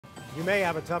You may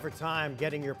have a tougher time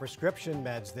getting your prescription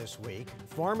meds this week.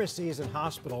 Pharmacies and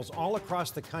hospitals all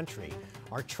across the country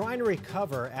are trying to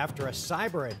recover after a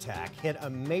cyber attack hit a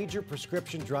major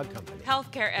prescription drug company.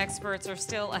 Healthcare experts are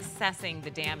still assessing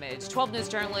the damage. 12 News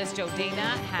journalist Joe Dana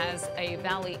has a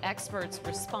Valley expert's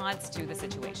response to the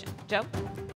situation. Joe?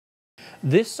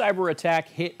 This cyber attack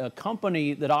hit a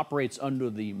company that operates under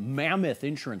the mammoth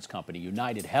insurance company,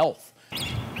 United Health.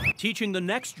 Teaching the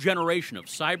next generation of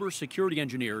cybersecurity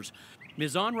engineers,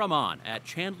 Mizan Rahman at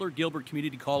Chandler Gilbert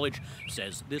Community College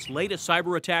says this latest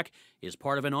cyber attack is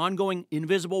part of an ongoing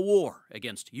invisible war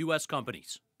against U.S.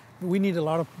 companies. We need a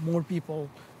lot of more people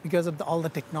because of all the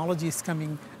technology is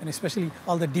coming, and especially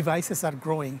all the devices are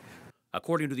growing.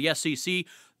 According to the SEC,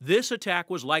 this attack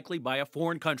was likely by a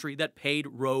foreign country that paid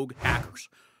rogue hackers.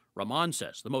 Rahman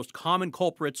says the most common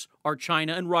culprits are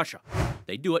China and Russia.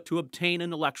 They do it to obtain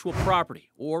intellectual property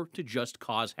or to just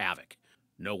cause havoc.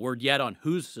 No word yet on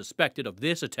who's suspected of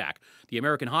this attack. The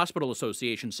American Hospital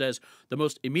Association says the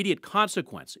most immediate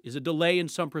consequence is a delay in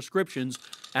some prescriptions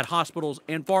at hospitals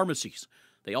and pharmacies.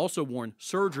 They also warn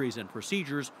surgeries and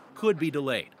procedures could be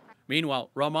delayed. Meanwhile,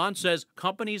 Rahman says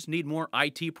companies need more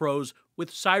IT pros with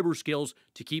cyber skills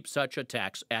to keep such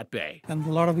attacks at bay. And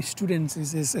a lot of students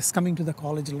is coming to the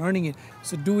college learning it.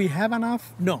 So do we have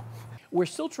enough? No. We're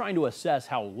still trying to assess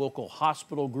how local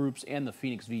hospital groups and the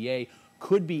Phoenix VA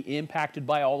could be impacted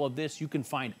by all of this. You can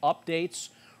find updates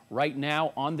right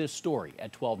now on this story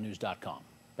at 12news.com.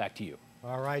 Back to you.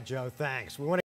 All right, Joe, thanks. We want